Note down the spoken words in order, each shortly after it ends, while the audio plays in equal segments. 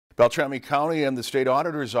Beltrami County and the State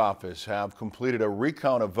Auditor's Office have completed a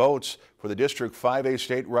recount of votes for the District 5A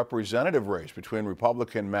state representative race between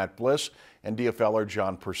Republican Matt Bliss and DFLer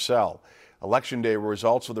John Persell. Election day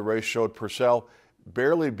results of the race showed Persell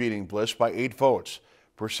barely beating Bliss by 8 votes.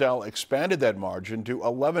 Persell expanded that margin to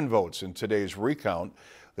 11 votes in today's recount.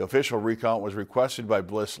 The official recount was requested by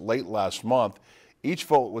Bliss late last month. Each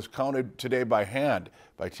vote was counted today by hand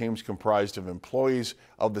by teams comprised of employees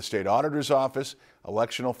of the State Auditor's Office,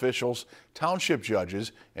 election officials, township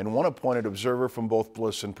judges, and one appointed observer from both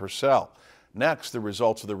Bliss and Persell. Next, the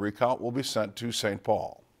results of the recount will be sent to St.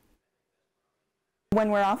 Paul.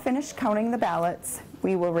 When we're all finished counting the ballots,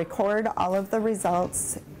 we will record all of the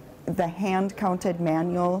results, the hand-counted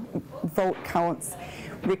manual vote counts,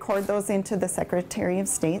 record those into the Secretary of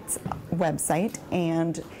State's website,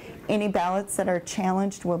 and any ballots that are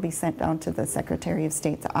challenged will be sent down to the Secretary of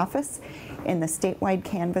State's office, and the statewide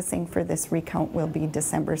canvassing for this recount will be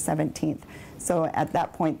December 17th. So at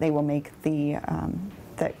that point, they will make the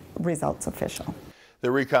results official.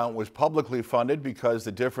 The recount was publicly funded because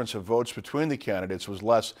the difference of votes between the candidates was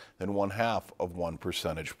less than 1/2 of 1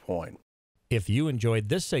 percentage point. If you enjoyed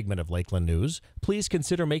this segment of Lakeland News, please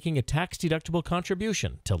consider making a tax-deductible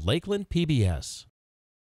contribution to Lakeland PBS.